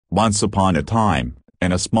Once upon a time,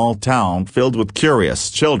 in a small town filled with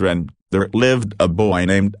curious children, there lived a boy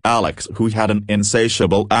named Alex who had an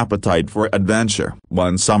insatiable appetite for adventure.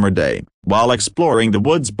 One summer day, while exploring the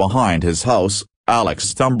woods behind his house, Alex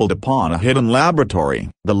stumbled upon a hidden laboratory.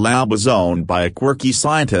 The lab was owned by a quirky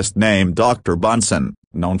scientist named Dr. Bunsen,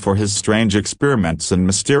 known for his strange experiments and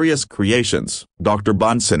mysterious creations. Dr.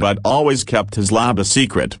 Bunsen had always kept his lab a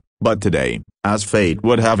secret, but today, as fate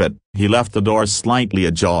would have it, he left the door slightly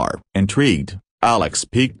ajar. Intrigued, Alex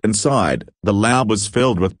peeked inside. The lab was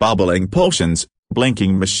filled with bubbling potions,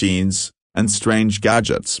 blinking machines, and strange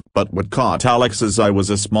gadgets. But what caught Alex's eye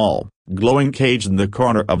was a small, glowing cage in the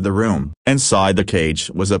corner of the room. Inside the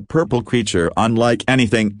cage was a purple creature unlike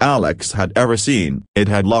anything Alex had ever seen. It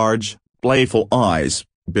had large, playful eyes,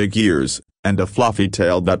 big ears, and a fluffy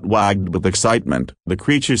tail that wagged with excitement. The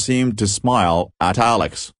creature seemed to smile at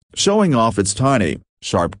Alex, showing off its tiny,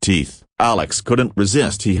 sharp teeth. Alex couldn't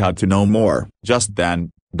resist. He had to know more. Just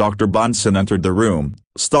then, Dr. Bunsen entered the room,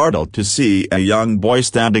 startled to see a young boy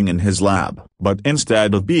standing in his lab. But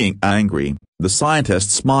instead of being angry, the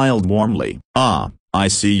scientist smiled warmly. "Ah, I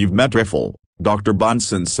see you've met Riffle," Dr.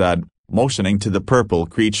 Bunsen said, motioning to the purple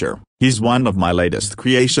creature. "He's one of my latest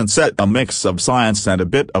creations, a mix of science and a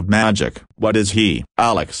bit of magic." "What is he?"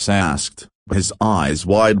 Alex asked, his eyes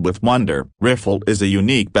wide with wonder. "Riffle is a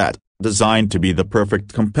unique pet, designed to be the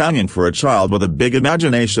perfect companion for a child with a big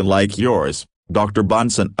imagination like yours," Dr.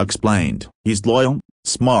 Bunsen explained. "He's loyal,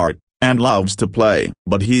 smart, and loves to play.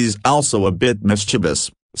 But he's also a bit mischievous,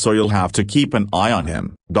 so you'll have to keep an eye on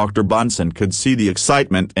him." Dr. Bunsen could see the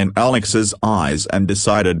excitement in Alex's eyes and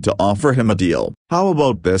decided to offer him a deal. "How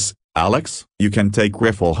about this, Alex? You can take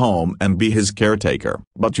Riffle home and be his caretaker.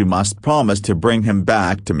 But you must promise to bring him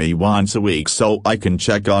back to me once a week so I can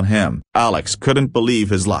check on him." Alex couldn't believe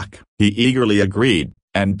his luck. He eagerly agreed,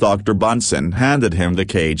 and Dr. Bunsen handed him the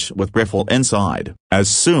cage with Riffle inside. As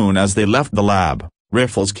soon as they left the lab,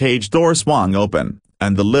 Riffle's cage door swung open,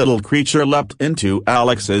 and the little creature leapt into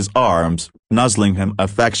Alex's arms, nuzzling him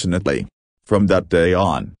affectionately. From that day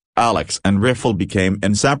on, Alex and Riffle became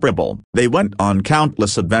inseparable. They went on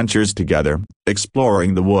countless adventures together,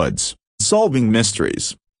 exploring the woods, solving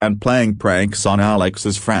mysteries, and playing pranks on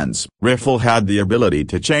Alex's friends. Riffle had the ability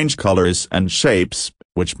to change colors and shapes,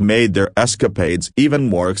 which made their escapades even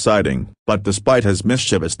more exciting. But despite his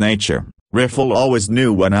mischievous nature, Riffle always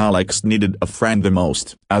knew when Alex needed a friend the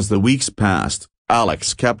most. As the weeks passed,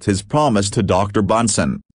 Alex kept his promise to Dr.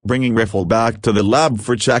 Bunsen, bringing Riffle back to the lab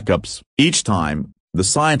for checkups. Each time, the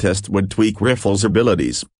scientist would tweak Riffle's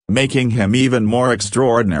abilities, making him even more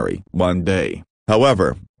extraordinary. One day,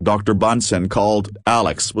 however, Dr. Bunsen called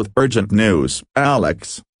Alex with urgent news.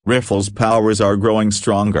 "Alex, Riffle's powers are growing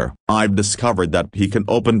stronger. I've discovered that he can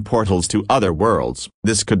open portals to other worlds.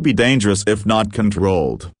 This could be dangerous if not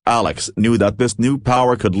controlled." Alex knew that this new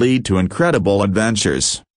power could lead to incredible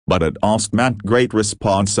adventures, but it also meant great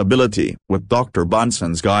responsibility. With Dr.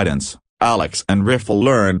 Bunsen's guidance, Alex and Riffle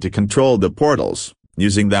learned to control the portals,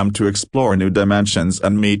 using them to explore new dimensions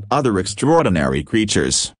and meet other extraordinary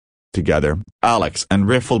creatures. Together, Alex and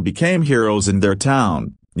Riffle became heroes in their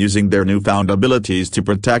town, using their newfound abilities to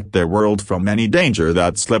protect their world from any danger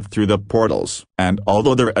that slipped through the portals. And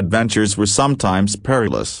although their adventures were sometimes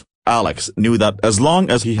perilous, Alex knew that as long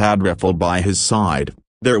as he had Riffle by his side,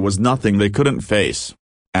 there was nothing they couldn't face.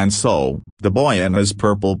 And so, the boy and his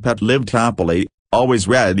purple pet lived happily, always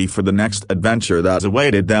ready for the next adventure that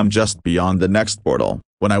awaited them just beyond the next portal.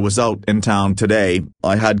 When I was out in town today,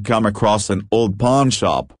 I had come across an old pawn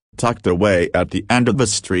shop, tucked away at the end of a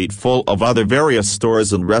street full of other various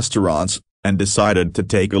stores and restaurants, and decided to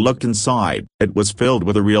take a look inside. It was filled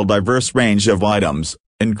with a real diverse range of items,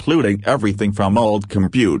 including everything from old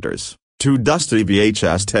computers, to dusty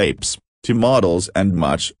VHS tapes, to models and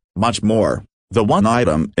much, much more. The one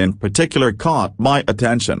item in particular caught my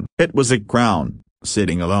attention. It was a crown,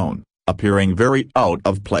 sitting alone, appearing very out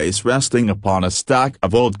of place resting upon a stack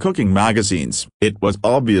of old cooking magazines. It was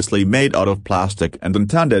obviously made out of plastic and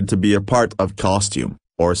intended to be a part of costume,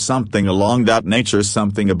 or something along that nature.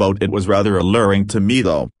 Something about it was rather alluring to me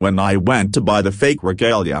though. When I went to buy the fake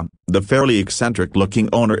regalia, the fairly eccentric-looking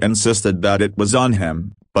owner insisted that it was on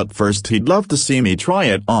him, but first he'd love to see me try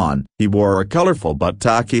it on. He wore a colorful but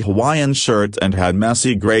tacky Hawaiian shirt and had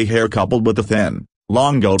messy gray hair coupled with a thin,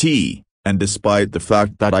 long goatee, and despite the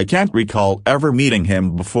fact that I can't recall ever meeting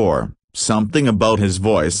him before, something about his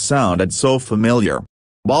voice sounded so familiar.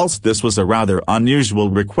 Whilst this was a rather unusual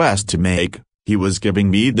request to make, he was giving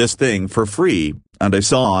me this thing for free, and I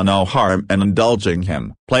saw no harm in indulging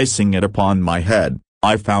him. Placing it upon my head,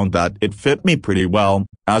 I found that it fit me pretty well.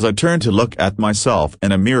 As I turned to look at myself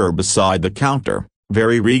in a mirror beside the counter,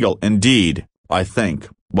 Very regal indeed, I think,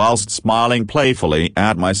 whilst smiling playfully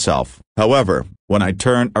at myself. However, when I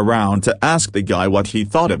turned around to ask the guy what he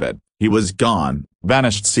thought of it, he was gone,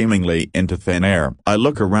 vanished seemingly into thin air. I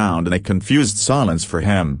look around in a confused silence for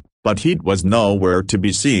him, but he was nowhere to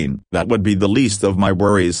be seen. That would be the least of my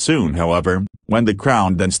worries soon, however, when the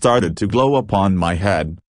crown then started to glow upon my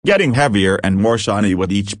head, getting heavier and more shiny with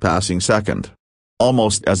each passing second.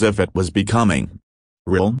 Almost as if it was becoming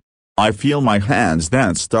real. I feel my hands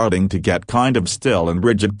then starting to get kind of still and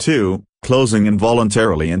rigid too, closing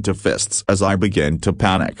involuntarily into fists as I begin to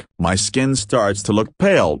panic. My skin starts to look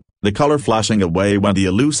pale, the color flashing away when the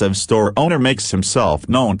elusive store owner makes himself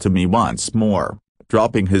known to me once more,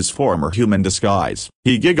 dropping his former human disguise.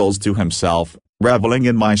 He giggles to himself, reveling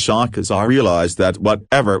in my shock as I realize that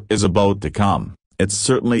whatever is about to come, it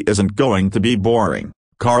certainly isn't going to be boring.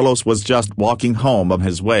 Carlos was just walking home on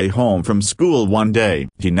his way home from school one day.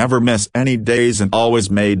 He never missed any days and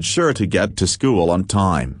always made sure to get to school on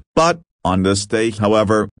time. But, on this day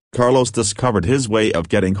however, Carlos discovered his way of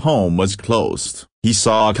getting home was closed. He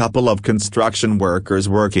saw a couple of construction workers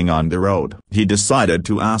working on the road. He decided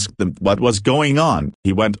to ask them what was going on.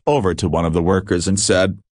 He went over to one of the workers and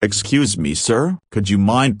said, "Excuse me sir, could you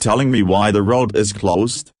mind telling me why the road is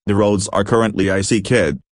closed?" "The roads are currently icy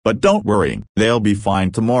kid, but don't worry, they'll be fine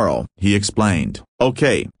tomorrow," he explained.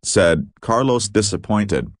 "Okay," said Carlos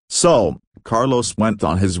disappointed. So, Carlos went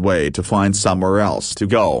on his way to find somewhere else to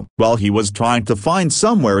go. While he was trying to find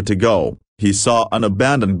somewhere to go, he saw an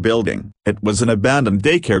abandoned building. It was an abandoned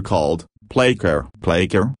daycare called Playcare.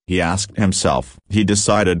 Playcare? He asked himself. He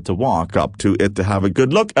decided to walk up to it to have a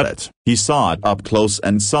good look at it. He saw it up close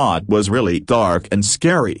and saw it was really dark and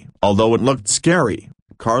scary. Although it looked scary,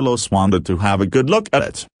 Carlos wanted to have a good look at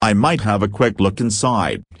it. "I might have a quick look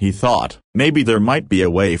inside," he thought. "Maybe there might be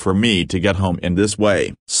a way for me to get home in this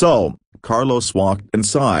way." So, Carlos walked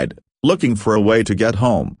inside, looking for a way to get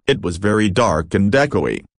home. It was very dark and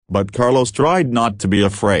echoey, but Carlos tried not to be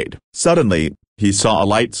afraid. Suddenly, he saw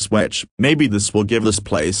a light switch. "Maybe this will give this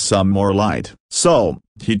place some more light." So,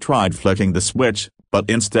 he tried flicking the switch, but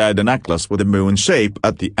instead a necklace with a moon shape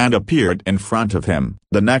at the end appeared in front of him.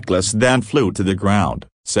 The necklace then flew to the ground.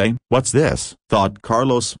 "Say, what's this?" thought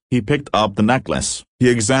Carlos. He picked up the necklace. He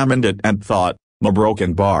examined it and thought, "A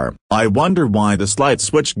broken bar. I wonder why this light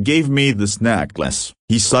switch gave me this necklace."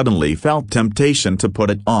 He suddenly felt temptation to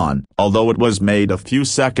put it on. "Although it was made a few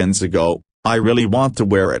seconds ago, I really want to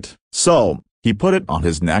wear it." So, he put it on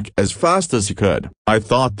his neck as fast as he could. I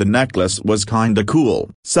thought the necklace was kinda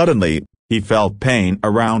cool. Suddenly, he felt pain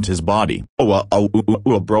around his body.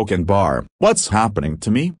 A broken bar. "What's happening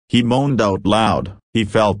to me?" he moaned out loud. He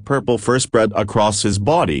felt purple fur spread across his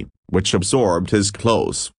body, which absorbed his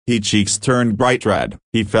clothes. His cheeks turned bright red.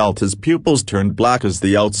 He felt his pupils turned black as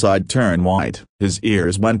the outside turned white. His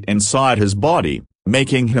ears went inside his body,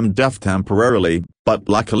 making him deaf temporarily, but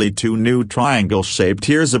luckily 2 new triangle-shaped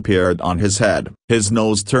ears appeared on his head. His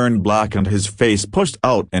nose turned black and his face pushed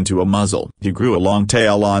out into a muzzle. He grew a long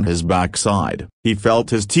tail on his backside. He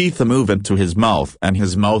felt his teeth move into his mouth and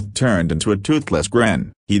his mouth turned into a toothless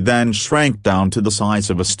grin. He then shrank down to the size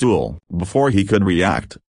of a stool. Before he could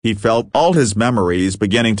react, he felt all his memories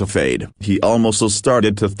beginning to fade. He almost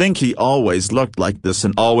started to think he always looked like this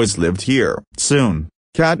and always lived here. Soon,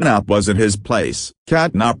 Catnap was in his place.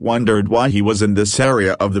 Catnap wondered why he was in this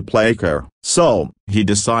area of the Playcare. So, he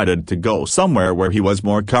decided to go somewhere where he was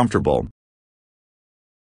more comfortable.